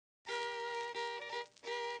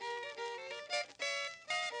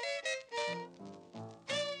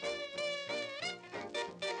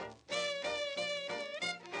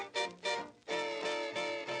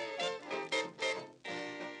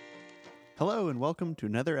Hello and welcome to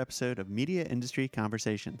another episode of Media Industry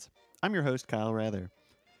Conversations. I'm your host, Kyle Rather.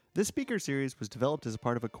 This speaker series was developed as a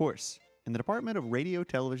part of a course in the Department of Radio,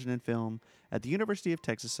 Television, and Film at the University of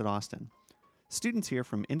Texas at Austin. Students hear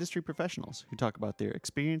from industry professionals who talk about their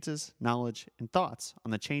experiences, knowledge, and thoughts on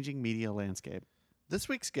the changing media landscape. This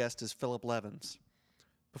week's guest is Philip Levens.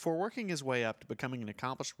 Before working his way up to becoming an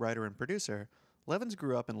accomplished writer and producer, Levens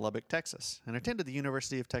grew up in Lubbock, Texas, and attended the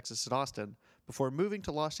University of Texas at Austin before moving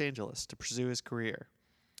to Los Angeles to pursue his career.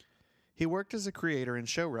 He worked as a creator and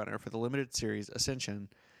showrunner for the limited series Ascension,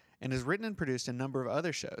 and has written and produced a number of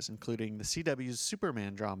other shows, including the CW's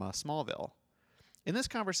Superman drama Smallville. In this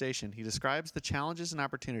conversation, he describes the challenges and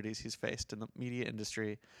opportunities he's faced in the media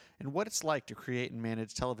industry and what it's like to create and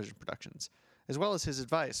manage television productions, as well as his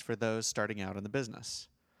advice for those starting out in the business.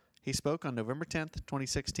 He spoke on November 10th,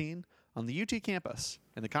 2016, on the UT campus,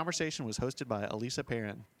 and the conversation was hosted by Alisa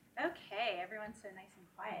Perren. Okay, everyone's so nice and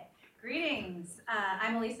quiet. Greetings,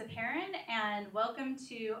 I'm Alisa Perren, and welcome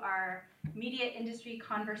to our media industry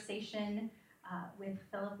conversation with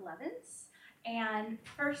Philip Levens. And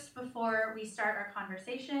first, before we start our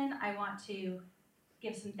conversation, I want to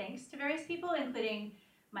give some thanks to various people, including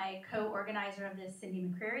my co-organizer of this, Cindy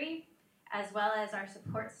McCreary, as well as our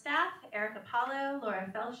support staff, Eric Apollo,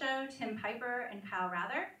 Laura Felshow, Tim Piper, and Kyle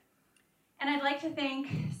Rather. And I'd like to thank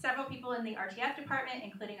several people in the RTF department,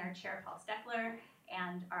 including our chair, Paul Steckler,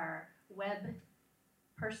 and our web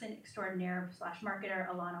person extraordinaire / marketer,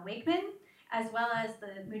 Alana Wakeman, as well as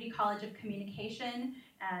the Moody College of Communication,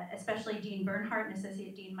 especially Dean Bernhardt and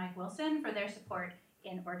Associate Dean Mike Wilson for their support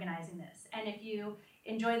in organizing this. And if you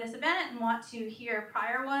enjoy this event and want to hear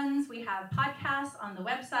prior ones, we have podcasts on the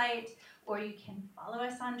website, or you can follow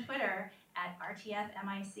us on Twitter at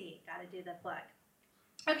RTFMIC. Gotta do the plug.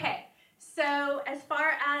 Okay. So as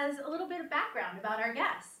far as a little bit of background about our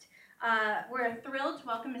guest, we're thrilled to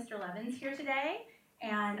welcome Mr. Levens here today,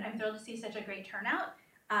 and I'm thrilled to see such a great turnout.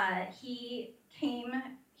 He came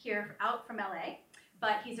here out from LA,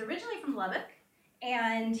 but he's originally from Lubbock,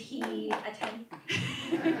 and he attended,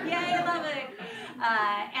 yay Lubbock,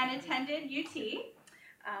 and attended UT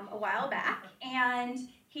a while back, and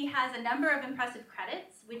he has a number of impressive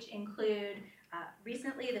credits, which include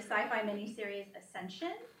recently the sci-fi miniseries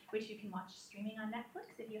Ascension, which you can watch streaming on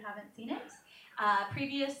Netflix if you haven't seen it.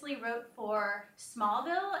 Previously wrote for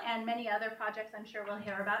Smallville and many other projects I'm sure we'll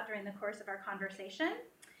hear about during the course of our conversation.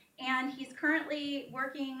 And he's currently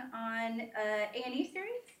working on an A&E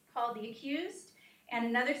series called The Accused and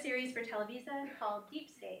another series for Televisa called Deep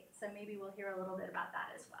State. So maybe we'll hear a little bit about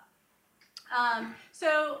that as well.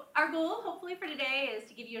 So our goal, hopefully for today, is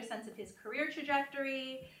to give you a sense of his career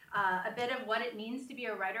trajectory, a bit of what it means to be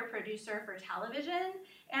a writer-producer for television,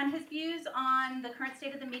 and his views on the current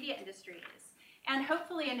state of the media industries. And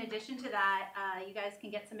hopefully, in addition to that, you guys can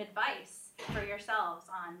get some advice for yourselves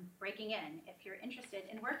on breaking in if you're interested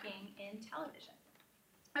in working in television.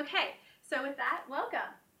 Okay, so with that, welcome.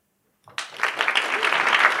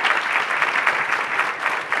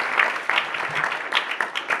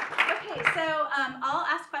 Okay, so I'll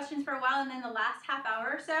ask questions for a while, and then the last half hour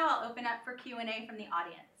or so, I'll open up for Q&A from the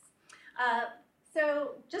audience.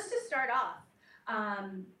 So just to start off,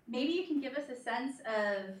 maybe you can give us a sense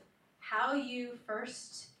of how you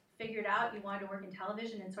first figured out you wanted to work in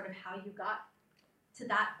television and sort of how you got to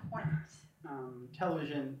that point.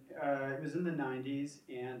 Television, it was in the 90s,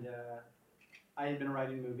 and I had been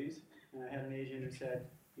writing movies, and I had an agent who said,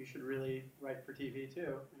 you should really write for TV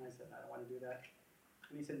too, and I said, I don't want to do that.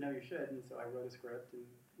 And he said, no, you should, and so I wrote a script,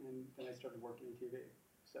 and then I started working in TV.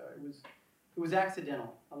 So it was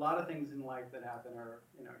accidental. A lot of things in life that happen are,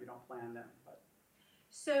 you don't plan them. But.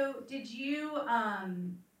 So did you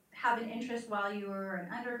have an interest while you were an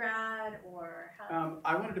undergrad, or how?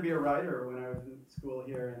 I wanted to be a writer when I was in school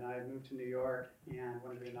here, and I moved to New York and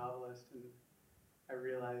wanted to be a novelist, and I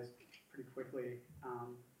realized pretty quickly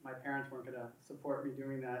my parents weren't going to support me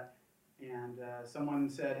doing that. And someone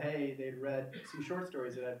said, hey, they'd read some short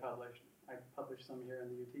stories that I'd published. I published some here in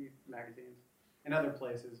the UT magazines and other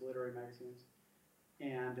places, literary magazines.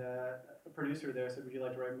 And a producer there said, would you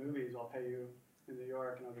like to write movies? I'll pay you in New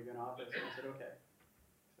York and I'll give you an office. And I said, okay.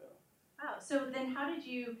 So. Wow. So then how did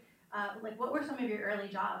you, what were some of your early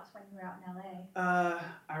jobs when you were out in LA?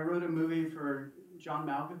 I wrote a movie for John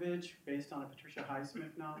Malkovich based on a Patricia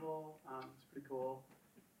Highsmith novel. It's pretty cool.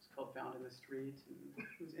 Called Found in the Street, and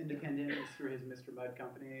it was independent. It was through his Mr. Mudd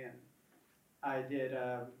company, and I did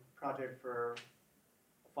a project for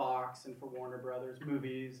Fox and for Warner Brothers,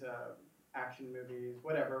 movies, action movies,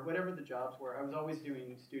 whatever the jobs were. I was always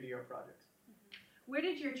doing studio projects. Where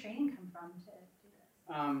did your training come from to do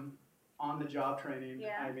this? On the job training,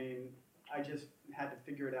 yeah. I mean, I just had to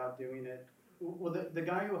figure it out doing it. Well, the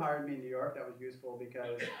guy who hired me in New York, that was useful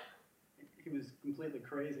because he was completely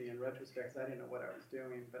crazy in retrospect, 'cause I didn't know what I was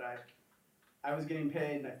doing, but I was getting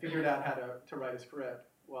paid, and I figured out how to write a script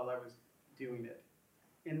while I was doing it.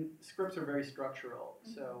 And scripts are very structural,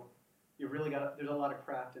 so you really got there's a lot of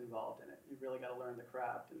craft involved in it. You really got to learn the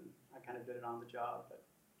craft, and I kind of did it on the job. But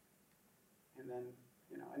and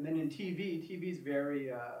then in TV's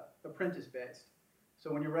very apprentice based.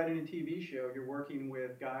 So when you're writing a TV show, you're working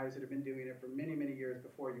with guys that have been doing it for many, many years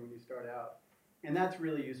before you when you start out. And that's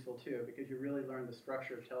really useful too, because you really learn the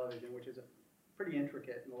structure of television, which is pretty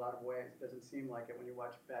intricate in a lot of ways. It doesn't seem like it when you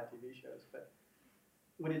watch bad TV shows, but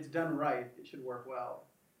when it's done right, it should work well.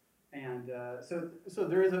 And so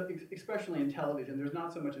there is, especially in television, there's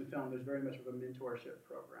not so much in film, there's very much of a mentorship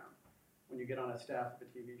program. When you get on a staff of a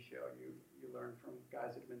TV show, you learn from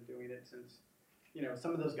guys that have been doing it since,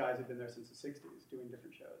 some of those guys have been there since the 60s doing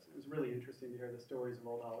different shows. It was really interesting to hear the stories of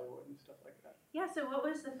old Hollywood and stuff like that. Yeah, so what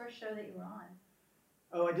was the first show that you were on?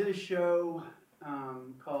 Oh, I did a show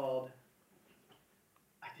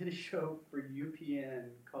for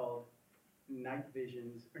UPN called Night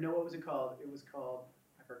Visions. Or no, what was it called? It was called,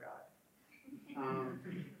 I forgot.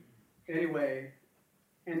 Anyway,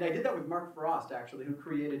 and I did that with Mark Frost, actually, who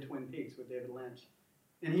created Twin Peaks with David Lynch.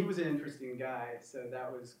 And he was an interesting guy, so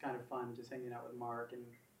that was kind of fun, just hanging out with Mark. And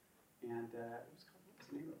it was called, what's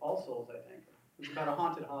the name of it? All Souls, I think. It was about a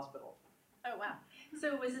haunted hospital. Oh, wow.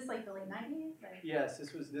 So was this like the late 90s? Or? Yes,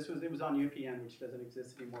 it was on UPN, which doesn't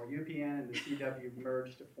exist anymore. UPN and the CW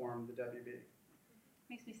merged to form the WB.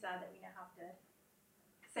 Makes me sad that we now have to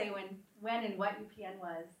say when and what UPN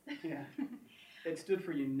was. Yeah. It stood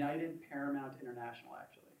for United Paramount International,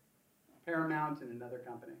 actually. Paramount and another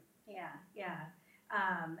company. Yeah.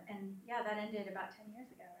 And yeah, that ended about 10 years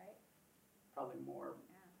ago, right? Probably more.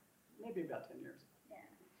 Yeah. Maybe about 10 years.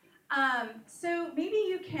 Yeah. So maybe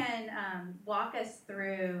you can walk us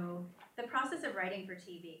through the process of writing for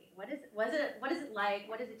TV. What is it like?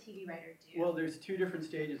 What does a TV writer do? Well, there's two different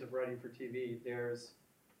stages of writing for TV. There's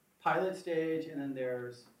pilot stage, and then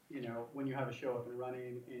there's, when you have a show up and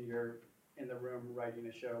running and you're in the room writing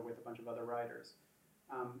a show with a bunch of other writers.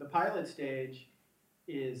 The pilot stage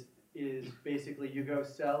is basically you go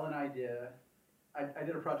sell an idea. I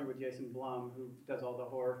did a project with Jason Blum, who does all the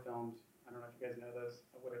horror films. I don't know if you guys know those.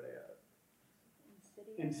 What are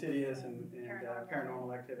they? Insidious and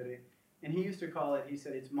Paranormal Activity. And he used to call it, he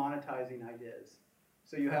said, it's monetizing ideas.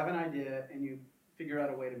 So you have an idea and you figure out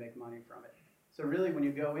a way to make money from it. So really when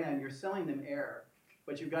you go in, you're selling them air,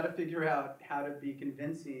 but you've got to figure out how to be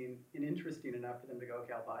convincing and interesting enough for them to go,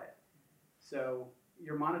 okay, I'll buy it. So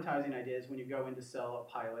you're monetizing ideas when you go in to sell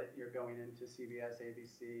a pilot. You're going into CBS,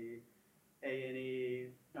 ABC, A&E,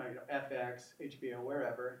 FX, HBO,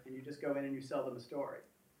 wherever, and you just go in and you sell them a story.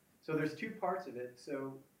 So there's two parts of it.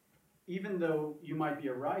 So even though you might be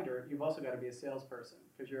a writer, you've also got to be a salesperson,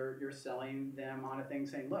 because you're selling them on a thing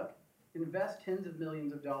saying, look, invest tens of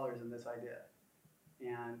millions of dollars in this idea.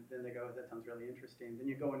 And then they go, that sounds really interesting. Then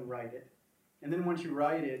you go and write it. And then once you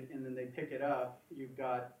write it and then they pick it up, you've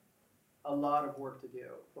got a lot of work to do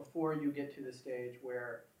before you get to the stage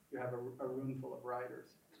where you have a room full of writers.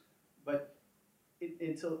 But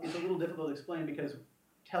it's a little difficult to explain because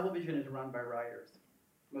television is run by writers.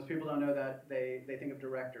 Most people don't know that. They think of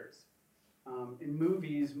directors. In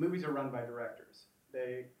movies are run by directors.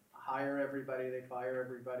 They hire everybody, they fire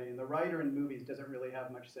everybody, and the writer in movies doesn't really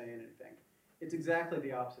have much say in anything. It's exactly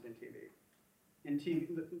the opposite in TV. In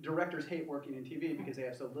TV, directors hate working in TV because they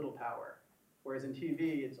have so little power. Whereas in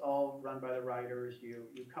TV, it's all run by the writers. You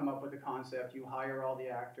come up with a concept, you hire all the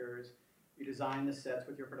actors, you design the sets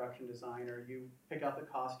with your production designer, you pick out the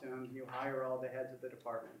costumes, you hire all the heads of the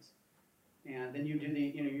departments. And then you do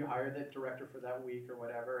you hire the director for that week or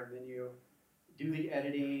whatever, and then you do the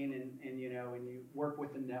editing and you work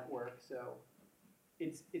with the network. So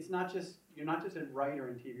it's not just, you're not just a writer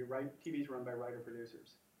in TV, right? TV's run by writer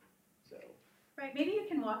producers. So. Right, maybe you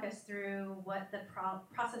can walk us through what the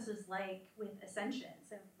process was like with Ascension.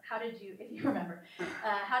 So how did you, if you remember,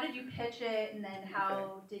 how did you pitch it, and then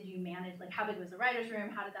how did you manage, like how big was the writer's room,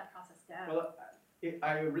 how did that process go? Well,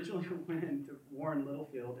 I originally went into Warren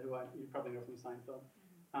Littlefield, who you probably know from Seinfeld.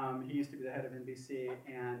 Mm-hmm. He used to be the head of NBC,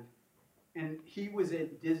 and he was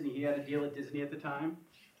at Disney. He had a deal at Disney at the time,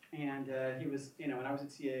 and he was, and I was at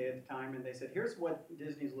CAA at the time, and they said, here's what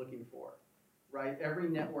Disney's looking for. Right, every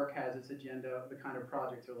network has its agenda, the kind of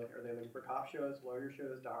projects are like. Are they looking for cop shows, lawyer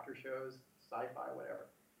shows, doctor shows, sci-fi, whatever?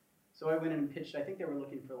 So I went in and pitched. I think they were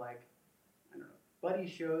looking for like, I don't know, buddy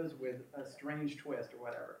shows with a strange twist or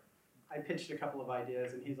whatever. I pitched a couple of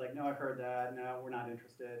ideas, and he's like, no, I've heard that. No, we're not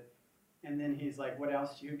interested. And then he's like, what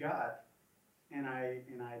else do you got? And I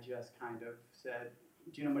just kind of said,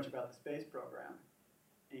 do you know much about the space program?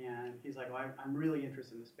 And he's like, well, I'm really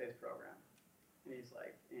interested in the space program. And he's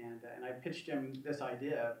like, and I pitched him this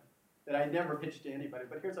idea that I never pitched to anybody,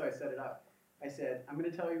 but here's how I set it up. I said, I'm going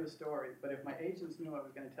to tell you a story, but if my agents knew I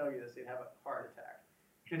was going to tell you this, they'd have a heart attack.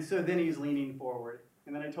 And so then he's leaning forward,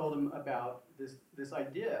 and then I told him about this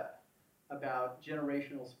idea about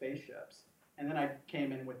generational spaceships. And then I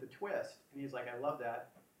came in with the twist, and he's like, I love that.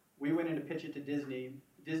 We went in to pitch it to Disney.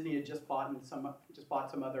 Disney had just bought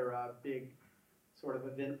some other big sort of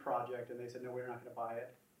event project, and they said, no, we're not going to buy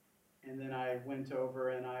it. And then I went over,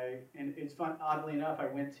 and it's fun, oddly enough, I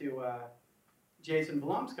went to Jason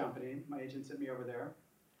Blum's company. My agent sent me over there,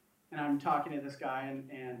 and I'm talking to this guy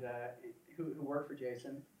who worked for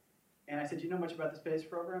Jason, and I said, do you know much about the space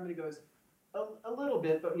program? And he goes, a little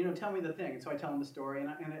bit, but tell me the thing. And so I tell him the story, and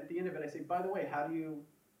at the end of it, I say, by the way,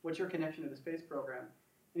 what's your connection to the space program?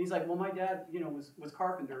 And he's like, well, my dad, was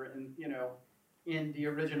carpenter, and in the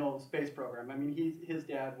original space program. I mean, his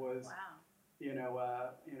dad was, wow.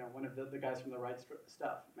 one of the guys from the Right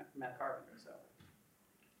Stuff, Matt Carpenter. So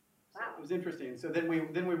Wow. it was interesting. So then we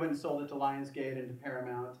went and sold it to Lionsgate and to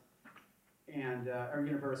Paramount, and or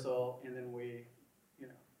Universal, and then we,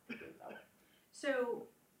 did it that way. So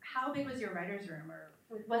how big was your writer's room, or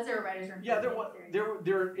was there a writer's room? Yeah,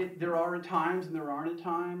 there are at times, and there aren't at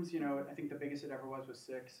times. I think the biggest it ever was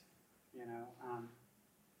 6.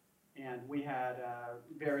 And we had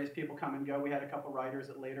various people come and go. We had a couple writers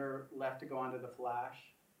that later left to go on to The Flash.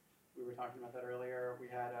 We were talking about that earlier. We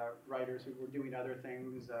had writers who were doing other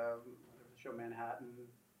things. There was a show Manhattan.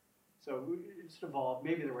 So it just evolved.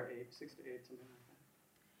 Maybe there were 6 to 8, something like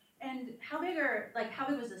that. And how big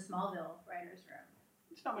was the Smallville writer's room?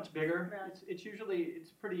 It's not much bigger. Really?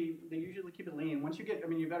 They usually keep it lean. Once you've got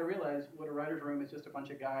to realize what a writer's room is, just a bunch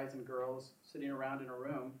of guys and girls sitting around in a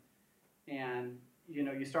room. And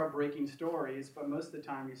you start breaking stories, but most of the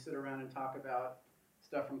time you sit around and talk about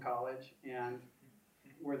stuff from college and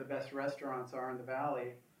where the best restaurants are in the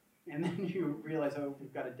valley, and then you realize, oh,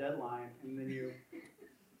 we've got a deadline, and then you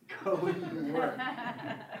go and work.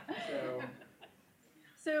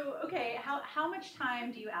 So okay, how much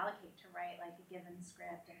time do you allocate to write like a given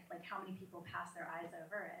script, and how many people pass their eyes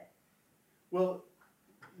over it? Well,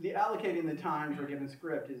 the allocating the time for a given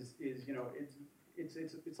script is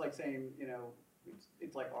it's like saying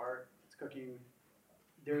it's like art, it's cooking.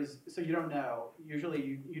 So you don't know.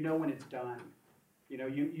 Usually you know when it's done.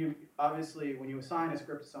 You obviously when you assign a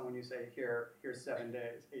script to someone, you say here's 7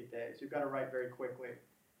 days, 8 days. You've got to write very quickly,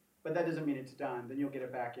 but that doesn't mean it's done. Then you'll get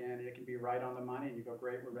it back in, and it can be right on the money, and you go,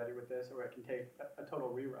 great, we're ready with this, or it can take a total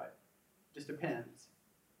rewrite. Just depends.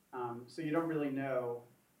 So you don't really know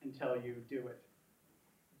until you do it,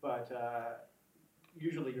 but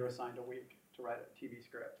usually you're assigned a week to write a TV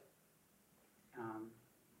script.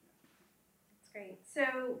 That's great.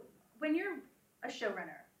 So when you're a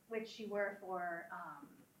showrunner, which you were for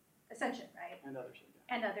Ascension, right? And other shows.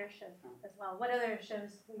 And other shows as well. What other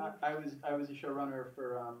shows were you? I was a showrunner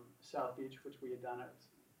for South Beach, which we had done.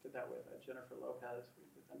 Did that with Jennifer Lopez. We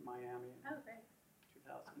did that in Miami in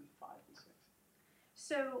 2005 and 6.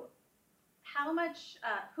 So how much,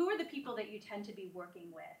 who are the people that you tend to be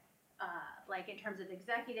working with? In terms of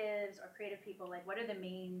executives or creative people, what are the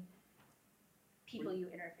main people you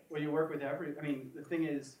interface with? Well, you work with the thing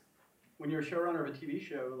is, when you're a showrunner of a TV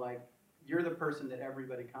show, you're the person that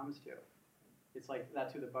everybody comes to. It's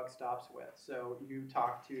that's who the buck stops with. So you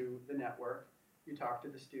talk to the network, you talk to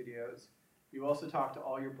the studios, you also talk to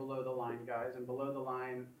all your below the line guys. And below the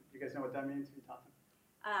line, you guys know what that means? You talk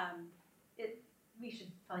them. We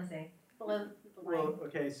should probably say below the line. Well,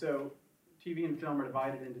 okay, so TV and film are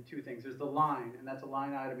divided into 2 things. There's the line, and that's a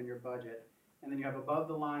line item in your budget. And then you have above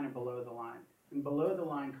the line and below the line. And below the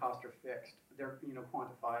line costs are fixed. They're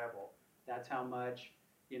quantifiable. That's how much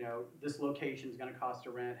this location is going to cost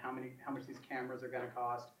to rent, how much these cameras are going to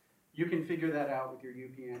cost. You can figure that out with your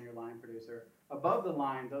UPN, your line producer. Above the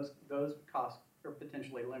line, those costs are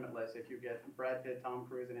potentially limitless. If you get Brad Pitt, Tom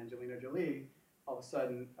Cruise, and Angelina Jolie, all of a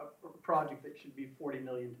sudden a project that should be $40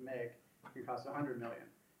 million to make can cost $100 million.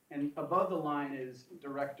 And above the line is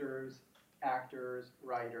directors, actors,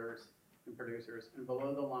 writers, and producers. And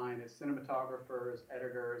below the line is cinematographers,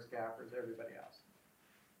 editors, gaffers, everybody else.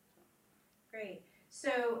 Great.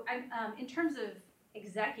 So in terms of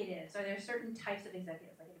executives, are there certain types of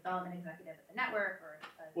executives, like a development executive at the network?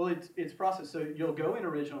 Well, it's process. So you'll go in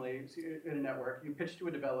originally in a network, you pitch to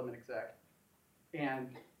a development exec.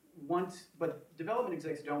 And but development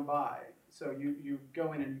execs don't buy. So you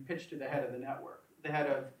go in and you pitch to the head of the network, the head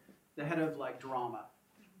of drama.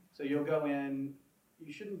 So you'll go in,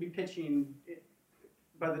 you shouldn't be pitching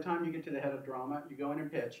by the time you get to the head of drama, you go in and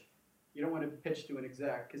pitch. You don't want to pitch to an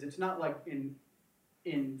exec because it's not like in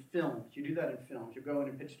films. You do that in films. You go in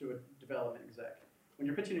and pitch to a development exec. When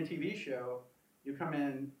you're pitching a TV show, you come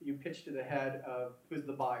in, you pitch to the head of who's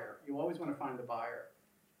the buyer. You always want to find the buyer.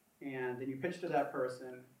 And then you pitch to that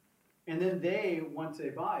person. And then they, once they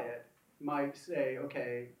buy it, might say,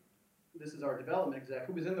 okay, this is our development exec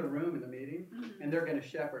who was in the room in the meeting, and they're going to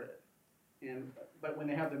shepherd it. But when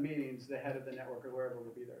they have the meetings, the head of the network or wherever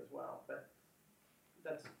will be there as well. But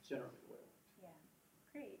that's generally the way it works.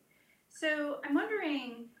 Yeah, great. So I'm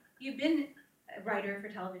wondering, you've been a writer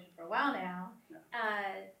for television for a while now. Yeah.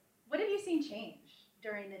 What have you seen change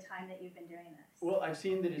during the time that you've been doing this? Well, I've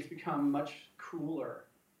seen that it's become much cooler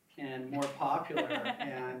and more popular.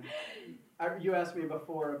 And you asked me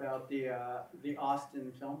before about the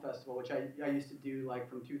Austin Film Festival, which I used to do like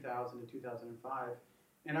from 2000 to 2005.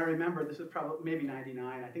 And I remember, this was probably maybe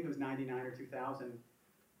 99, I think it was 99 or 2000.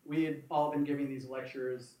 We had all been giving these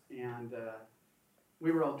lectures, and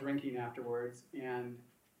we were all drinking afterwards. And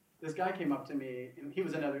this guy came up to me, and he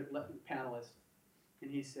was another panelist,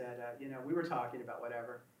 and he said, we were talking about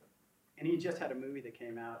whatever. And he just had a movie that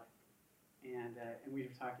came out, and we were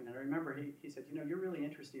talking. And I remember he said, you're really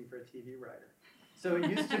interesting for a TV writer. So it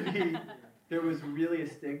used to be, there was really a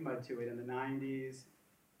stigma to it in the 90s.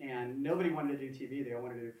 And nobody wanted to do TV, they all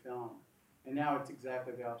wanted to do film. And now it's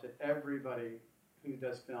exactly the opposite. Everybody who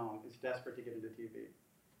does film is desperate to get into TV.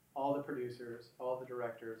 All the producers, all the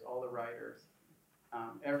directors, all the writers.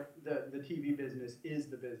 The TV business is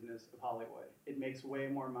the business of Hollywood. It makes way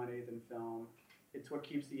more money than film. It's what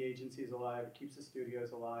keeps the agencies alive, it keeps the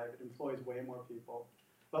studios alive, it employs way more people.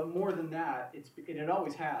 But more than that, it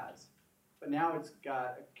always has. But now it's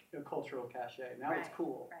got a cultural cachet. Now it's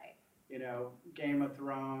cool. Right. Game of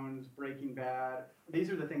Thrones, Breaking Bad. These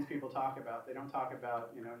are the things people talk about. They don't talk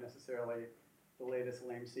about, necessarily the latest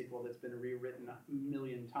lame sequel that's been rewritten a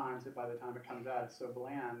million times that by the time it comes out, it's so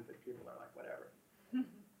bland that people are like, whatever.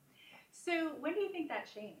 So when do you think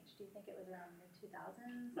that changed? Do you think it was around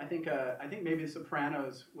mid-2000s? I think maybe The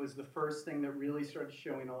Sopranos was the first thing that really started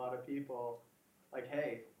showing a lot of people, like,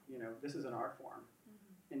 hey, this is an art form.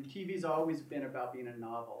 And TV's always been about being a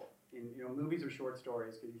novel. And, movies are short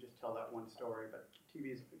stories because you just tell that one story, but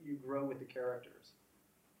TV's, you grow with the characters.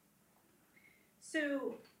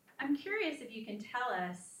 So I'm curious if you can tell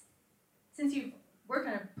us, since you've worked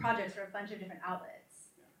on projects for a bunch of different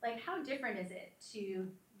outlets, like how different is it to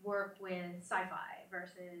work with sci-fi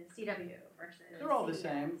versus CW versus They're all the CBS?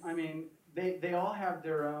 same. I mean, they all have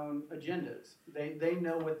their own agendas. They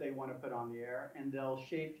know what they want to put on the air, and they'll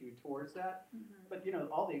shape you towards that. But,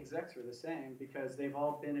 all the execs are the same because they've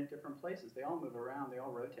all been at different places. They all move around. They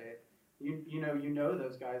all rotate. You know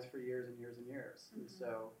those guys for years and years and years. And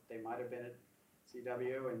so they might have been at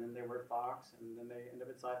CW, and then they were at Fox, and then they end up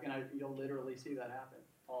at sci-fi. You'll literally see that happen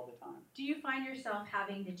all the time. Do you find yourself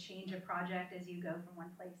having to change a project as you go from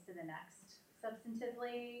one place to the next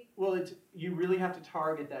substantively? Well, you really have to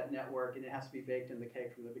target that network, and it has to be baked in the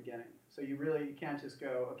cake from the beginning. So you can't just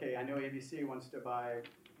go, okay, I know ABC wants to buy,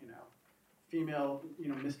 female,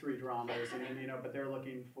 mystery dramas, and then, but they're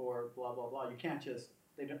looking for blah, blah, blah. You can't just,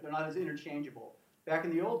 they're not as interchangeable. Back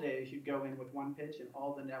in the old days, you'd go in with one pitch, and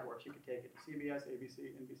all the networks, you could take it to CBS,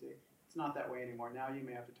 ABC, NBC. It's not that way anymore. Now you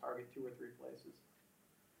may have to target 2 or 3 places.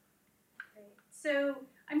 Great. So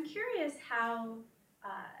I'm curious how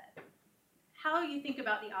you think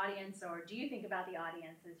about the audience, or do you think about the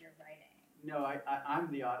audience as you're writing? No,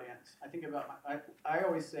 I'm the audience. I think about I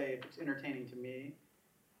always say if it's entertaining to me,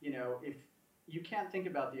 if you can't think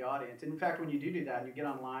about the audience. And in fact, when you do that, and you get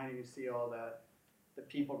online and you see all the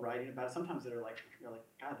people writing about it, sometimes you're like,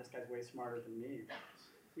 God, this guy's way smarter than me.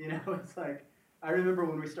 It's like, I remember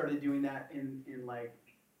when we started doing that in like,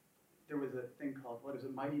 there was a thing called,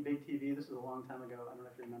 Mighty Big TV. This was a long time ago. I don't know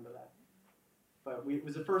if you remember that. But it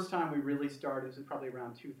was the first time we really started, this was probably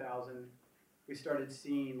around 2000, we started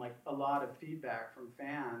seeing like a lot of feedback from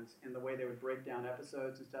fans and the way they would break down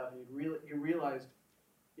episodes and stuff, and you realized,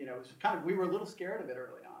 it was kind of, we were a little scared of it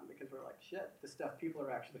early on because we're like, shit, this stuff people are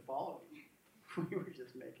actually following. We were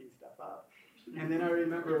just making stuff up. And then I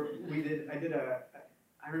remember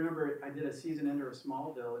I did a season ender of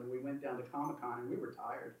Smallville, and we went down to Comic-Con, and we were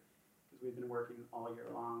tired because we'd been working all year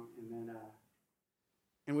long, and then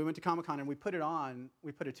and we went to Comic-Con, and we put a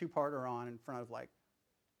 2-parter on in front of like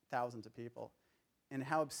thousands of people, and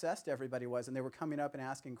how obsessed everybody was, and they were coming up and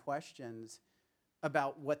asking questions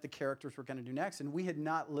about what the characters were going to do next, and we had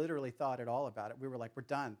not literally thought at all about it. We were like, we're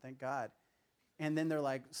done, thank God. And then they're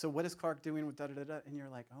like, so what is Clark doing with da-da-da-da? And you're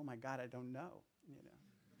like, oh my God, I don't know.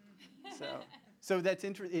 So So that's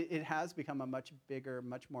it has become a much bigger,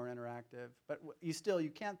 much more interactive. But you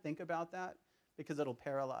can't think about that because it'll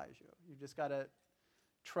paralyze you. You just got to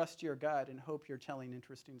trust your gut and hope you're telling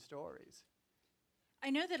interesting stories. I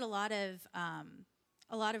know that a lot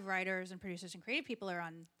of writers and producers and creative people are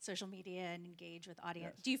on social media and engage with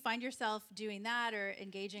audience. Yes. Do you find yourself doing that or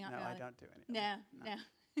engaging? No, I don't do any. No.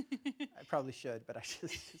 I probably should, but I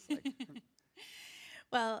just like.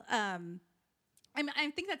 Well,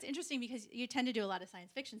 I think that's interesting because you tend to do a lot of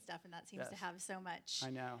science fiction stuff, and that seems to have so much. I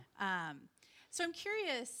know. So I'm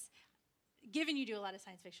curious, given you do a lot of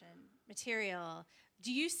science fiction material,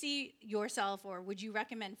 do you see yourself, or would you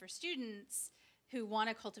recommend for students who want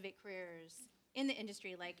to cultivate careers in the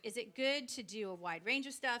industry, like, is it good to do a wide range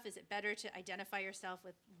of stuff? Is it better to identify yourself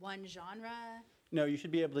with one genre? No, you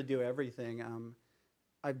should be able to do everything.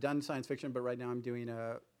 I've done science fiction, but right now I'm doing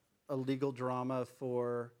a legal drama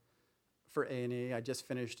for A&E. I just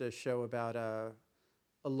finished a show about a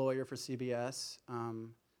lawyer for CBS.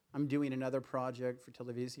 I'm doing another project for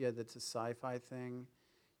Televisia that's a sci-fi thing.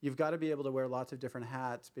 You've got to be able to wear lots of different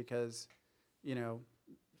hats because,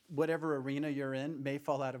 whatever arena you're in may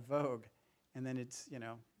fall out of vogue. And then it's going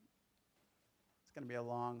to be a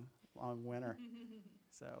long, long winter.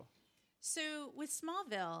 So with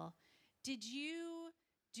Smallville, did you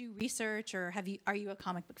do research, or are you a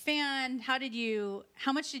comic book fan? How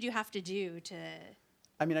much did you have to do to?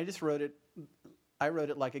 I mean, I just wrote it. I wrote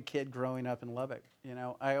it like a kid growing up in Lubbock.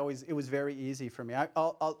 It was very easy for me.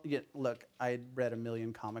 Look, I had read a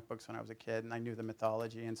million comic books when I was a kid, and I knew the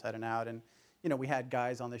mythology inside and out. And we had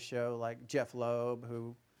guys on the show like Jeff Loeb,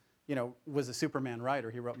 who, was a Superman writer.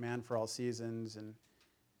 He wrote Man for All Seasons,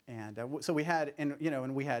 and so we had,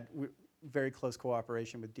 we had very close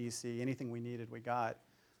cooperation with DC. Anything we needed, we got.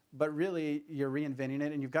 But really, you're reinventing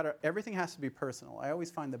it, and everything has to be personal. I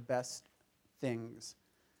always find the best things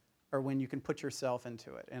are when you can put yourself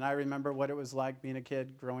into it. And I remember what it was like being a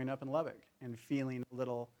kid growing up in Lubbock and feeling a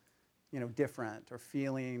little, different or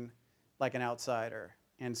feeling like an outsider.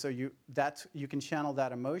 And so you can channel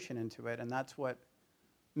that emotion into it, and that's what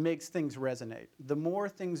makes things resonate. The more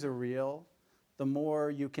things are real, the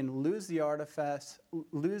more you can lose the artifice,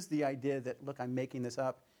 lose the idea that, look, I'm making this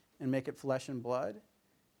up, and make it flesh and blood.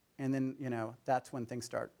 And then, that's when things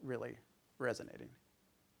start really resonating.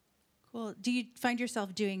 Cool. Do you find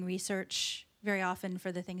yourself doing research very often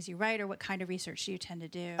for the things you write, or what kind of research do you tend to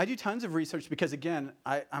do? I do tons of research because, again,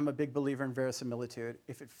 I'm a big believer in verisimilitude.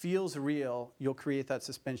 If it feels real, you'll create that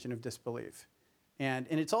suspension of disbelief. And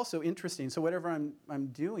it's also interesting. So whatever I'm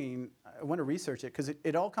doing, I want to research it because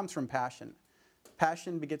it all comes from passion.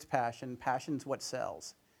 Passion begets passion. Passion's what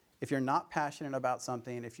sells. If you're not passionate about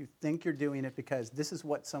something, if you think you're doing it because this is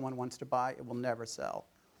what someone wants to buy, it will never sell.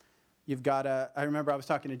 You've got to, I remember I was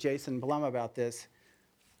talking to Jason Blum about this.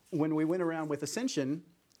 When we went around with Ascension,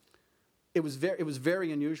 it was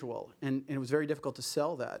very unusual, and it was very difficult to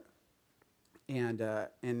sell that. And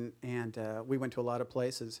we went to a lot of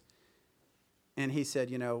places. And he said,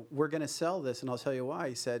 we're going to sell this, and I'll tell you why.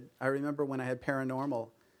 He said, I remember when I had Paranormal,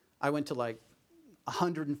 I went to like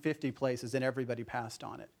 150 places, and everybody passed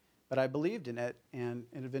on it. But I believed in it, and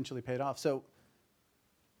it eventually paid off. So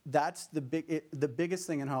that's the biggest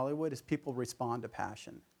thing in Hollywood is people respond to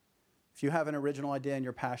passion. If you have an original idea and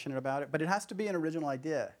you're passionate about it, but it has to be an original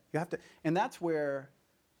idea. You have to, and that's where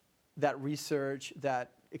that research,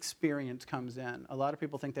 that experience comes in. A lot of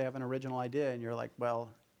people think they have an original idea, and you're like, well,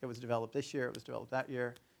 it was developed this year, it was developed that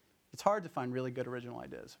year. It's hard to find really good original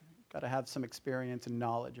ideas. You've got to have some experience and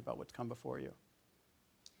knowledge about what's come before you.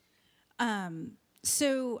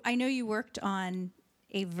 So I know you worked on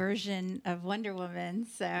a version of Wonder Woman,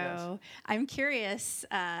 so Yes. I'm curious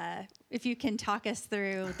if you can talk us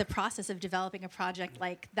through the process of developing a project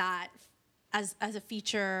like that as a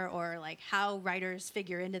feature, or like how writers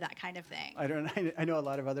figure into that kind of thing. I know a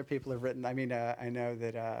lot of other people have written. I mean, I know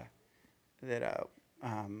that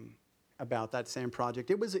about that same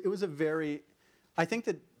project. It was a very, I think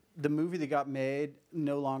that the movie that got made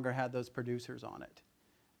no longer had those producers on it.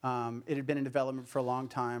 It had been in development for a long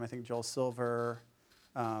time. I think Joel Silver,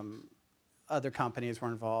 other companies were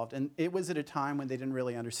involved. And it was at a time when they didn't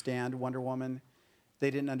really understand Wonder Woman.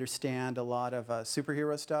 They didn't understand a lot of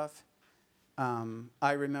superhero stuff.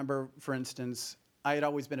 I remember, for instance, I had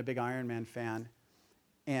always been a big Iron Man fan.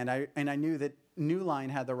 And I knew that New Line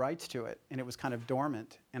had the rights to it, and it was kind of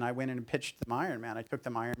dormant. And I went in and pitched them Iron Man. I took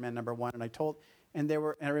them Iron Man #1, and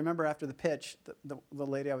I remember after the pitch, the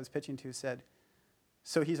lady I was pitching to said,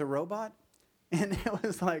 "So he's a robot?" And it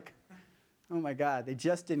was like, oh my God, they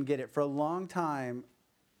just didn't get it. For a long time,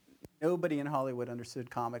 nobody in Hollywood understood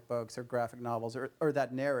comic books or graphic novels or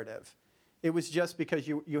that narrative. It was just because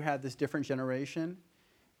you had this different generation.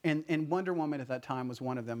 And Wonder Woman at that time was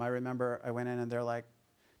one of them. I remember I went in and they're like,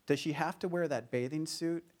 does she have to wear that bathing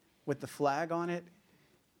suit with the flag on it?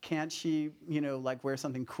 Can't she, like wear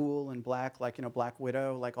something cool and black, like, Black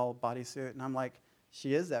Widow, like all bodysuit? And I'm like,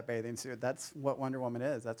 she is that bathing suit. That's what Wonder Woman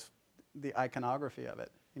is. That's the iconography of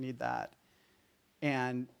it. You need that.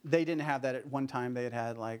 And they didn't have that at one time. They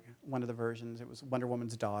had like one of the versions. It was Wonder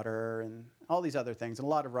Woman's daughter and all these other things. And a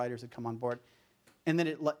lot of writers had come on board. And then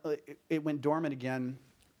it went dormant again.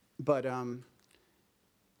 But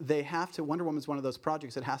they have to, Wonder Woman's one of those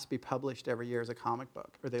projects that has to be published every year as a comic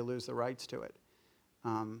book, or they lose the rights to it.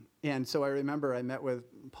 And so I remember I met with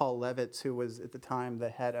Paul Levitz, who was at the time the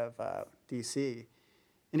head of DC,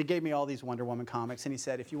 and he gave me all these Wonder Woman comics, and he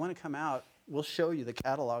said, if you want to come out, we'll show you the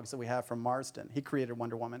catalogs that we have from Marston. He created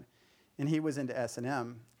Wonder Woman, and he was into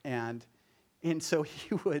S&M, and so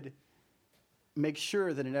he would make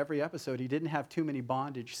sure that in every episode he didn't have too many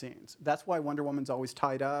bondage scenes. That's why Wonder Woman's always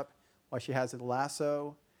tied up, why she has a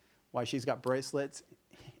lasso, why she's got bracelets.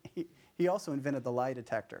 He also invented the lie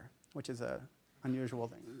detector, which is a unusual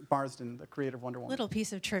thing. Marsden, the creator of Wonder Woman. Little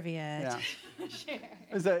piece of trivia. Yeah. Sure.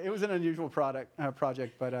 It was an unusual project,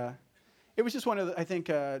 but it was just one of the, I think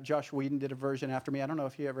Josh Whedon did a version after me. I don't know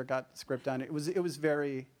if he ever got the script done. It was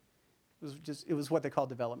what they call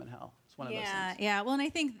development hell. It's one of those things. Yeah. Well, and I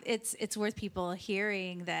think it's worth people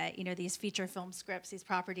hearing that, these feature film scripts, these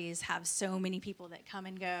properties have so many people that come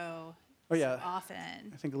and go. Oh, yeah. So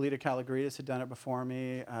often. I think Alita Kalogridis had done it before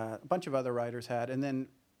me. A bunch of other writers had. And then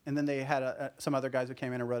they had some other guys who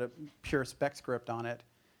came in and wrote a pure spec script on it,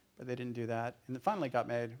 but they didn't do that. And it finally got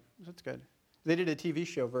made. That's good. They did a TV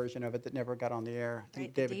show version of it that never got on the air. I think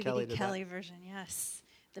Right, David Kelly did Kelly that. version, yes.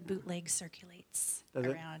 The bootleg circulates Does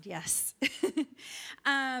it? around, yes.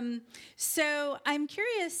 So I'm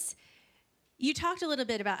curious, you talked a little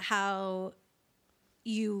bit about how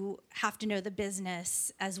you have to know the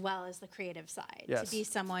business as well as the creative side Yes. to be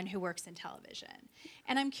someone who works in television.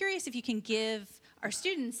 And I'm curious if you can give our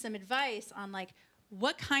students some advice on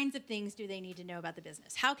what kinds of things do they need to know about the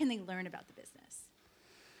business? How can they learn about the business?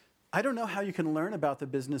 I don't know how you can learn about the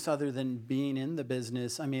business other than being in the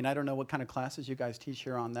business. I mean, I don't know what kind of classes you guys teach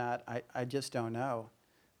here on that. I just don't know.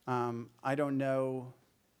 I don't know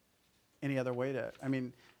any other way to, I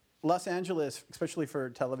mean, Los Angeles, especially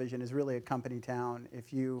for television, is really a company town.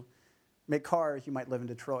 If you make cars, you might live in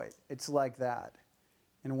Detroit. It's like that.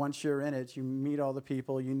 And once you're in it, you meet all the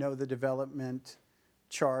people, you know the development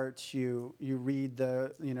charts, you read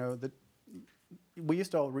we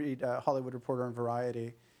used to all read Hollywood Reporter and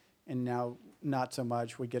Variety, and now not so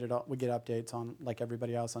much. We get updates on, like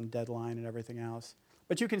everybody else, on Deadline and everything else.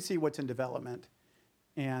 But you can see what's in development,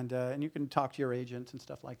 and you can talk to your agents and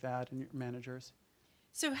stuff like that, and your managers.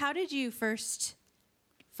 So how did you first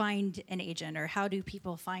find an agent, or how do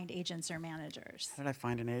people find agents or managers? How did I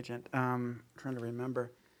find an agent? I'm trying to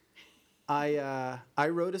remember. I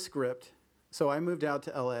wrote a script. So I moved out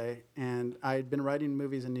to L.A., and I'd been writing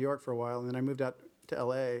movies in New York for a while, and then I moved out to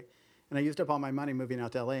L.A., and I used up all my money moving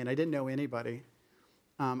out to L.A., and I didn't know anybody.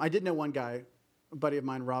 I did know one guy, a buddy of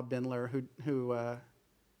mine, Rob Bindler, who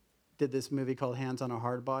did this movie called Hands on a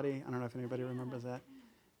Hard Body. I don't know if anybody remembers that.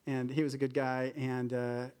 And he was a good guy,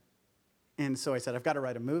 and so I said, I've got to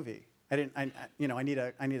write a movie. I need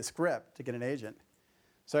a script to get an agent.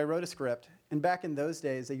 So I wrote a script, and back in those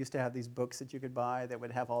days, they used to have these books that you could buy that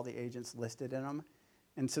would have all the agents listed in them.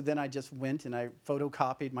 And so then I just went and I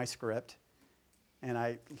photocopied my script, and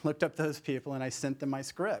I looked up those people, and I sent them my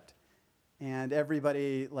script. And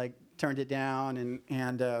everybody turned it down,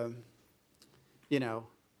 and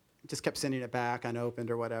just kept sending it back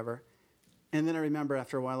unopened or whatever. And then I remember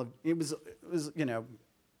after a while, it was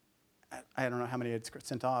I don't know how many I'd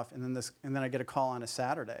sent off, and then I get a call on a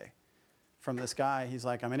Saturday from this guy. He's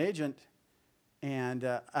like, I'm an agent, and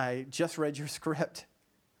I just read your script.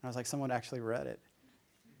 And I was like, someone actually read it.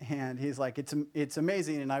 And he's like, it's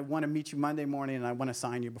amazing, and I want to meet you Monday morning, and I want to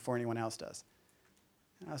sign you before anyone else does.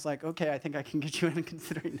 And I was like, okay, I think I can get you in,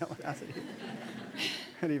 considering no one else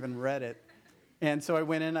had even read it. And so I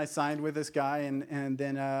went in, I signed with this guy, and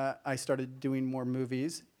then I started doing more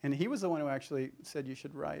movies. And he was the one who actually said you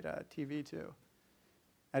should write TV too.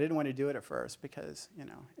 I didn't want to do it at first because,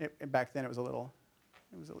 back then it was a little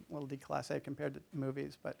déclassé compared to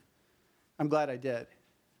movies, but I'm glad I did.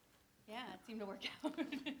 Yeah, it seemed to work out.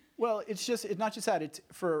 Well, it's not just that.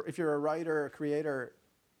 If you're a writer or creator,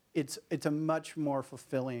 it's a much more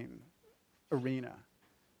fulfilling arena.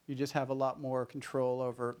 You just have a lot more control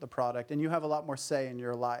over the product, and you have a lot more say in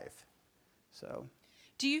your life. So,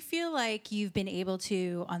 do you feel like you've been able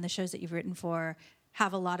to, on the shows that you've written for,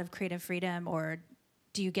 have a lot of creative freedom, or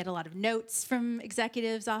Do you get a lot of notes from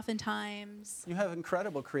executives oftentimes? You have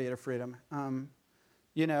incredible creative freedom.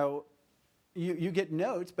 You know, you get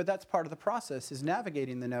notes, but that's part of the process, is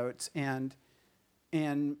navigating the notes. And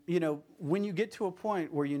you know, when you get to a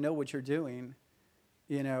point where you know what you're doing,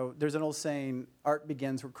 you know, there's an old saying, art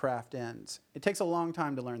begins where craft ends. It takes a long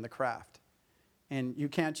time to learn the craft. And you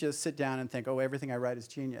can't just sit down and think, oh, everything I write is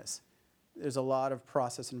genius. There's a lot of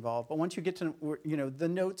process involved. But once you get to, you know, the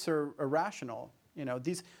notes are rational. You know,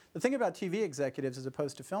 the thing about TV executives as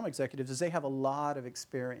opposed to film executives is they have a lot of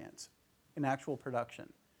experience in actual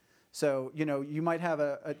production. So, you know, you might have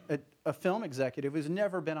a film executive who's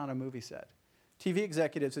never been on a movie set. TV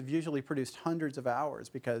executives have usually produced hundreds of hours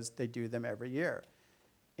because they do them every year.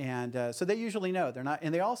 And so they usually know. They're not,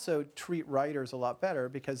 and they also treat writers a lot better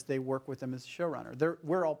because they work with them as a showrunner.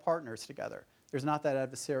 We're all partners together. There's not that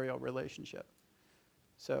adversarial relationship.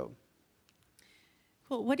 So.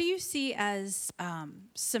 Well, what do you see as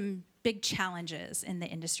some big challenges in the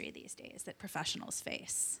industry these days that professionals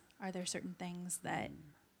face? Are there certain things that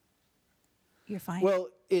you're finding? Well,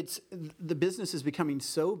 the business is becoming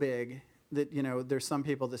so big that, you know, there's some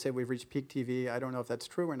people that say we've reached peak TV. I don't know if that's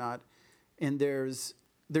true or not. And there's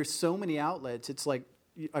so many outlets. It's like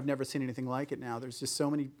I've never seen anything like it now. There's just so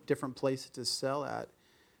many different places to sell at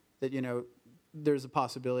that, you know, there's a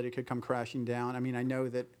possibility it could come crashing down. I mean, I know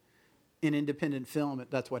that in independent film,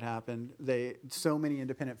 that's what happened. So many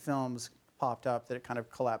independent films popped up that it kind of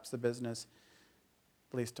collapsed the business,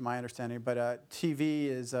 at least to my understanding. But TV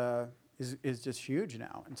is just huge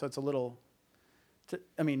now, and so it's a little.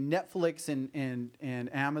 I mean, Netflix and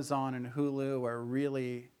Amazon and Hulu are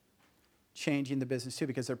really changing the business too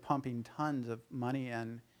because they're pumping tons of money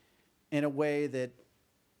in a way that,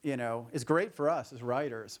 you know, is great for us as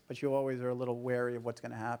writers, but you always are a little wary of what's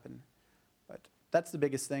going to happen. But that's the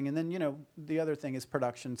biggest thing. And then, you know, the other thing is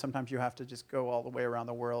production. Sometimes you have to just go all the way around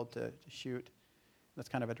the world to shoot. That's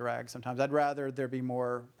kind of a drag sometimes. I'd rather there be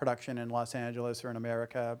more production in Los Angeles or in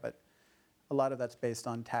America, but a lot of that's based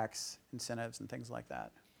on tax incentives and things like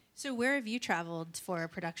that. So where have you traveled for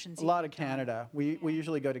productions? A lot of Canada. We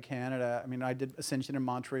usually go to Canada. I mean, I did Ascension in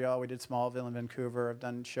Montreal. We did Smallville in Vancouver. I've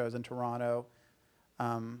done shows in Toronto.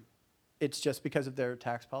 It's just because of their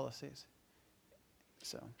tax policies.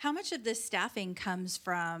 So. How much of this staffing comes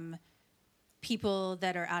from people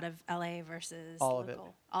that are out of LA versus all local? Of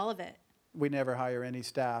it. All of it. We never hire any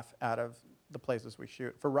staff out of the places we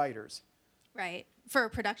shoot for writers. Right. For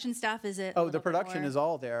production staff, is it? Oh, the production is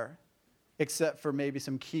all there, except for maybe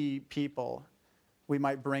some key people. We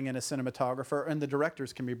might bring in a cinematographer, and the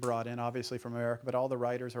directors can be brought in, obviously, from America, but all the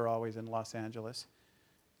writers are always in Los Angeles.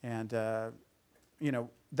 And, you know,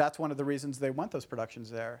 that's one of the reasons they want those productions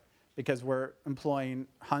there, because we're employing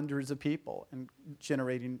hundreds of people and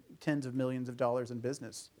generating tens of millions of dollars in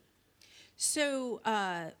business. So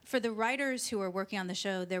for the writers who are working on the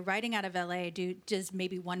show, they're writing out of LA. Does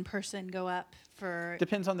maybe one person go up for?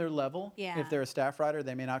 Depends on their level. Yeah. If they're a staff writer,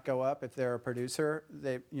 they may not go up. If they're a producer,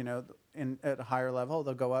 they, you know, at a higher level,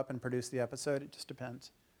 they'll go up and produce the episode. It just depends.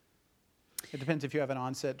 It depends if you have an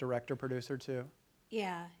on-set director, producer too.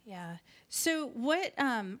 Yeah, yeah. So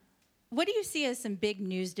what do you see as some big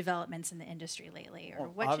news developments in the industry lately? Or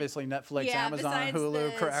well, obviously Netflix, Amazon,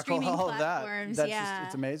 Hulu, Crackle, all of that. That's just,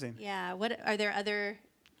 it's amazing. Yeah. What are there other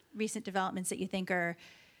recent developments that you think are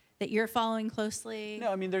that you're following closely?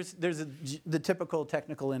 No, I mean there's the typical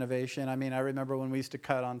technical innovation. I mean, I remember when we used to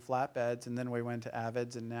cut on flatbeds, and then we went to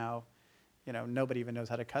Avids, and now, you know, nobody even knows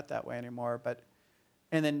how to cut that way anymore.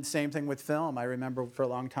 And then same thing with film. I remember for a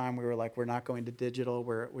long time we were like, we're not going to digital.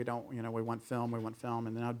 We don't, you know, we want film.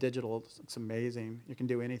 And now digital, it's amazing. You can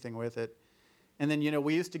do anything with it. And then, you know,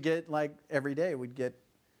 we used to get like every day we'd get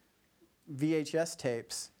VHS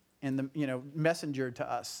tapes and the, you know, messengered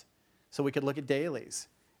to us, so we could look at dailies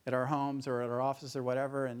at our homes or at our office or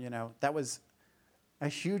whatever. And you know, that was a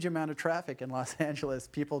huge amount of traffic in Los Angeles.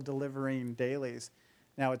 People delivering dailies.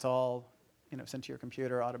 Now it's all, you know, sent to your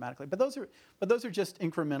computer automatically. But those are just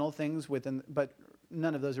incremental things within. But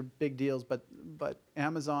none of those are big deals. But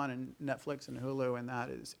Amazon and Netflix and Hulu and that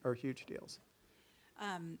are huge deals.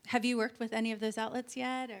 Have you worked with any of those outlets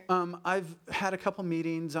yet? Or? I've had a couple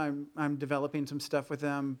meetings. I'm developing some stuff with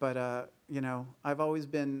them. But you know, I've always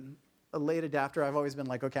been a late adapter. I've always been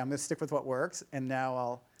like, okay, I'm going to stick with what works. And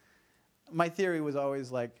now my theory was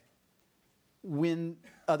always like, when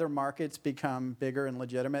other markets become bigger and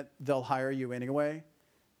legitimate, they'll hire you anyway,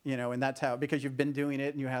 you know, and that's how, because you've been doing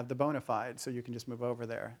it and you have the bona fide, so you can just move over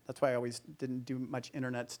there. That's why I always didn't do much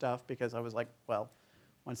internet stuff, because I was like, well,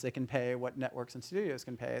 once they can pay what networks and studios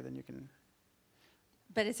can pay, then you can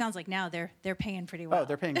But it sounds like now they're paying pretty well. Oh,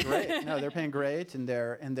 they're paying great. No, they're paying great, and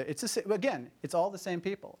again, it's all the same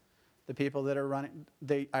people. The people that are running,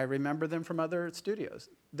 I remember them from other studios.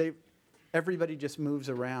 Everybody just moves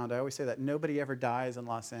around. I always say that nobody ever dies in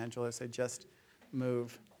Los Angeles. They just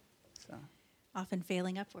move. So Often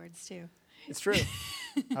failing upwards too. it's true.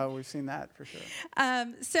 Oh, we've seen that for sure.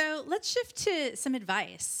 So let's shift to some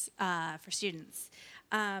advice for students.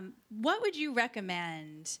 What would you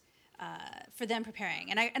recommend for them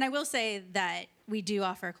preparing? And I will say that we do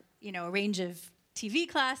offer, a range of TV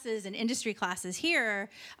classes and industry classes here,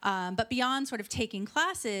 but beyond sort of taking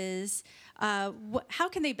classes, how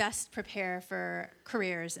can they best prepare for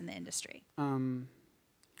careers in the industry?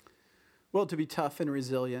 Well, to be tough and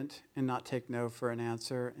resilient and not take no for an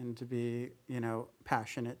answer, and to be,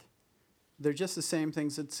 passionate. They're just the same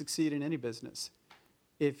things that succeed in any business.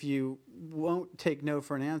 If you won't take no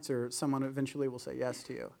for an answer, someone eventually will say yes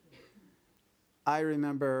to you. I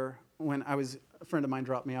remember when a friend of mine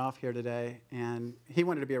dropped me off here today, and he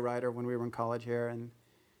wanted to be a writer when we were in college here, and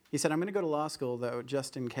he said, I'm going to go to law school, though,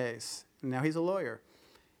 just in case. And now he's a lawyer.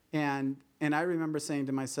 And I remember saying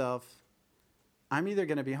to myself, I'm either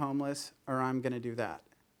going to be homeless or I'm going to do that.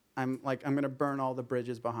 I'm going to burn all the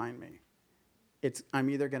bridges behind me. I'm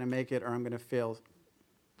either going to make it or I'm going to fail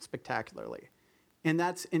spectacularly. And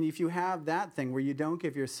if you have that thing where you don't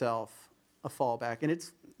give yourself a fallback, and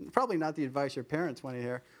it's probably not the advice your parents want to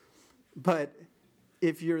hear, but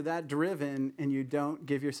if you're that driven and you don't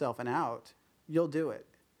give yourself an out, you'll do it.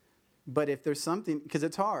 But if there's something, because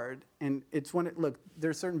it's hard, and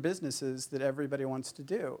there's certain businesses that everybody wants to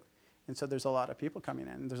do. And so there's a lot of people coming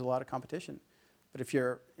in, and there's a lot of competition. But if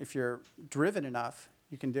you're driven enough,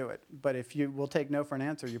 you can do it. But if you will take no for an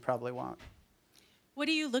answer, you probably won't. What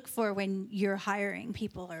do you look for when you're hiring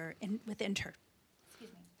people or with intern? Excuse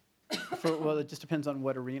me. Well, it just depends on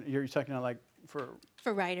what arena you're talking about, like for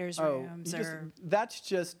writers' rooms that's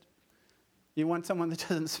just, you want someone that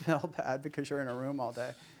doesn't smell bad because you're in a room all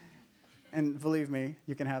day. And believe me,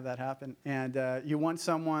 you can have that happen. And you want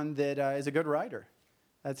someone that is a good writer.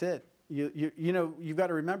 That's it. You've got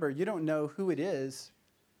to remember, you don't know who it is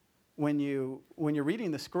when you're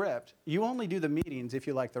reading the script. You only do the meetings if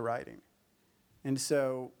you like the writing. And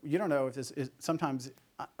so you don't know if this is, sometimes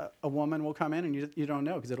a woman will come in and you don't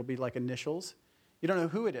know because it'll be like initials. You don't know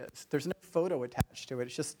who it is. There's no photo attached to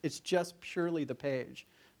it. It's just purely the page.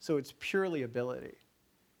 So it's purely ability.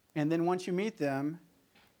 And then once you meet them,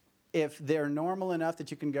 if they're normal enough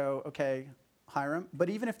that you can go, okay, hire them. But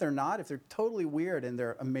even if they're not, if they're totally weird and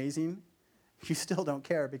they're amazing, you still don't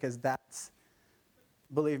care because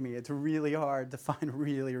believe me, it's really hard to find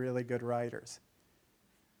really, really good writers.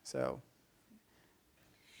 So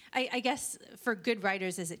I guess for good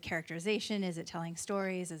writers, is it characterization? Is it telling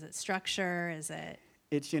stories? Is it structure? Is it?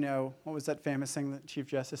 It's, what was that famous thing that Chief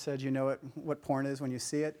Justice said? You know what porn is when you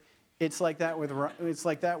see it? It's like that with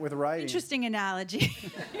writing. Interesting analogy.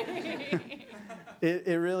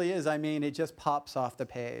 It really is. I mean, it just pops off the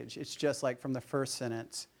page. It's just like from the first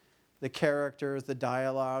sentence. The characters, the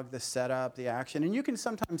dialogue, the setup, the action. And you can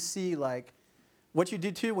sometimes see, like, what you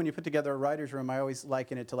do, too, when you put together a writer's room. I always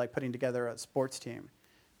liken it to, like, putting together a sports team.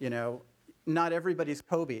 Not everybody's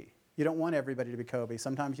Kobe. You don't want everybody to be Kobe.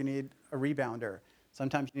 Sometimes you need a rebounder.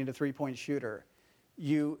 Sometimes you need a three-point shooter.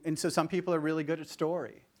 And so some people are really good at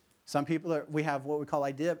story. Some people we have what we call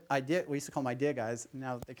idea. We used to call them idea guys.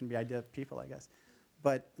 Now they can be idea people, I guess.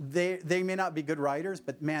 But they may not be good writers,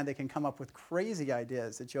 but man, they can come up with crazy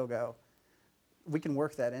ideas that you'll go, we can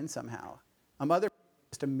work that in somehow. Other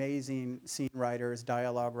just amazing scene writers,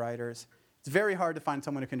 dialogue writers. It's very hard to find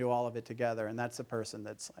someone who can do all of it together, and that's the person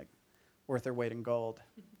that's like worth their weight in gold.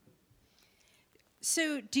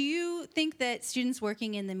 So do you think that students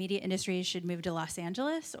working in the media industry should move to Los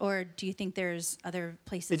Angeles, or do you think there's other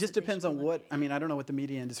places? It just depends on what, I don't know what the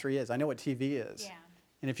media industry is. I know what TV is. Yeah.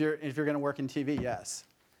 And if you're going to work in TV, yes.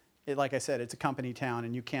 Like I said, it's a company town,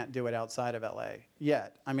 and you can't do it outside of LA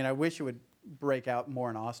yet. I wish it would break out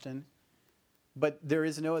more in Austin, but there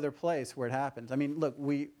is no other place where it happens. Look,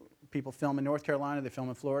 people film in North Carolina, they film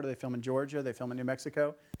in Florida, they film in Georgia, they film in New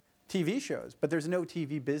Mexico, TV shows, but there's no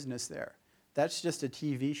TV business there. That's just a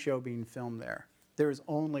TV show being filmed there. There is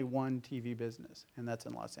only one TV business, and that's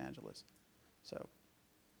in Los Angeles. So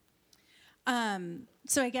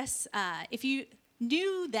I guess if you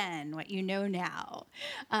knew then what you know now,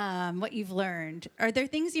 what you've learned, are there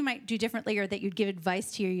things you might do differently or that you'd give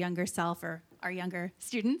advice to your younger self or our younger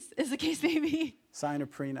students, as the case may be? Sign a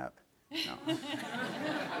prenup. No.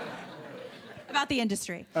 About the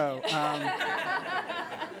industry.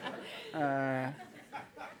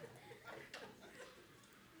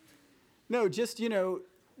 No, just,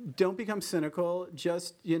 don't become cynical.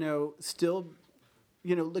 Just, still,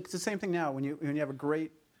 look, it's the same thing now. When you have a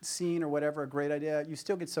great scene or whatever, a great idea, you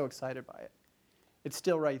still get so excited by it. It's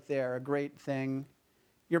still right there, a great thing.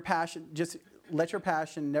 Your passion, just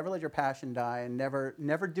never let your passion die, and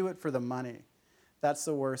never do it for the money. That's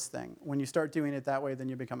the worst thing. When you start doing it that way, then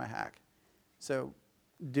you become a hack. So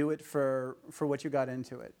do it for what you got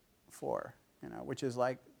into it for, which is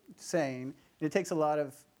like saying, it takes a lot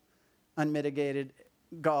of unmitigated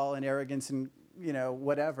gall and arrogance and,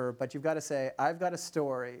 whatever, but you've got to say, I've got a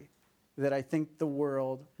story that I think the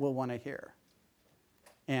world will want to hear.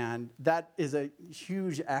 And that is a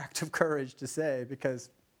huge act of courage to say, because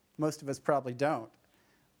most of us probably don't.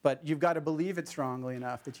 But you've got to believe it strongly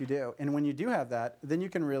enough that you do. And when you do have that, then you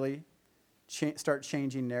can really start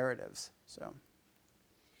changing narratives.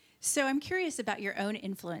 So I'm curious about your own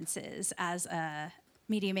influences as a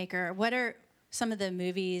media maker. What are some of the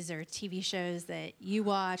movies or TV shows that you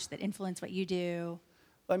watch that influence what you do?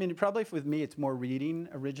 Well, I mean, probably with me, it's more reading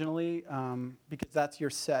originally, because that's your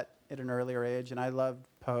set at an earlier age. And I loved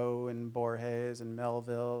Poe and Borges and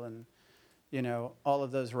Melville and, all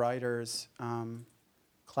of those writers,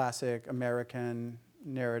 classic American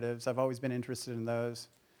narratives. I've always been interested in those.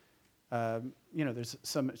 There's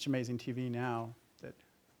so much amazing TV now that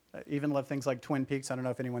I even love things like Twin Peaks. I don't know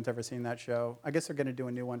if anyone's ever seen that show. I guess they're going to do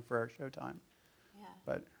a new one for Showtime. Yeah.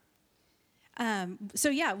 But.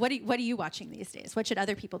 What are you watching these days? What should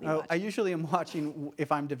other people be watching? I usually am watching,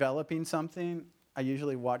 if I'm developing something, I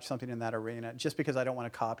usually watch something in that arena just because I don't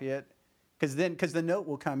want to copy it. Because the note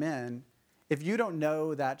will come in. If you don't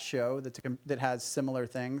know that show that has similar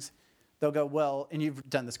things, they'll go, well, and you've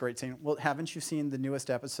done this great scene. Well, haven't you seen the newest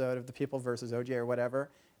episode of The People versus OJ or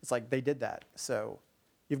whatever? It's like they did that. So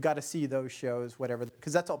you've got to see those shows, whatever,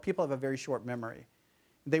 because that's all. People have a very short memory.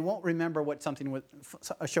 They won't remember what something was,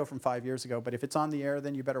 a show from 5 years ago, but if it's on the air,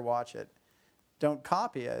 then you better watch it. Don't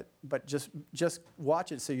copy it, but just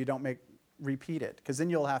watch it so you don't repeat it, because then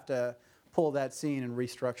you'll have to pull that scene and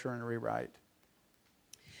restructure and rewrite.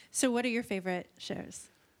 So what are your favorite shows?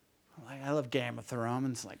 I love Game of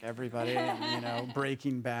Thrones, like everybody, and,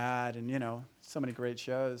 Breaking Bad, and, so many great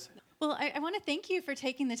shows. Well, I want to thank you for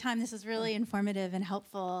taking the time. This was really informative and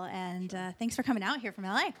helpful, and thanks for coming out here from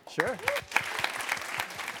LA. Sure.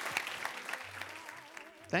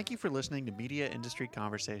 Thank you for listening to Media Industry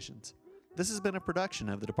Conversations. This has been a production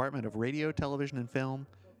of the Department of Radio, Television, and Film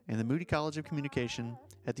and the Moody College of Communication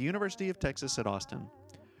at the University of Texas at Austin.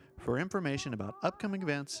 For information about upcoming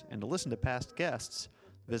events and to listen to past guests,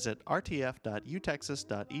 visit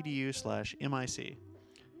rtf.utexas.edu/MIC.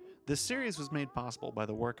 This series was made possible by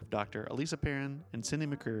the work of Dr. Alisa Perren and Cindy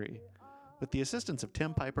McCreary, with the assistance of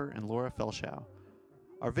Tim Piper and Laura Felshaw.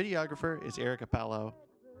 Our videographer is Erica Paolo,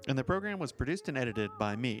 and the program was produced and edited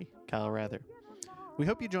by me, Kyle Rather. We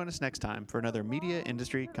hope you join us next time for another Media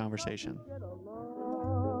Industry Conversation.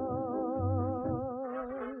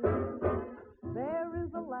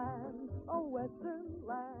 Western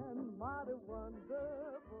land, mighty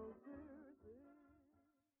wonderful too.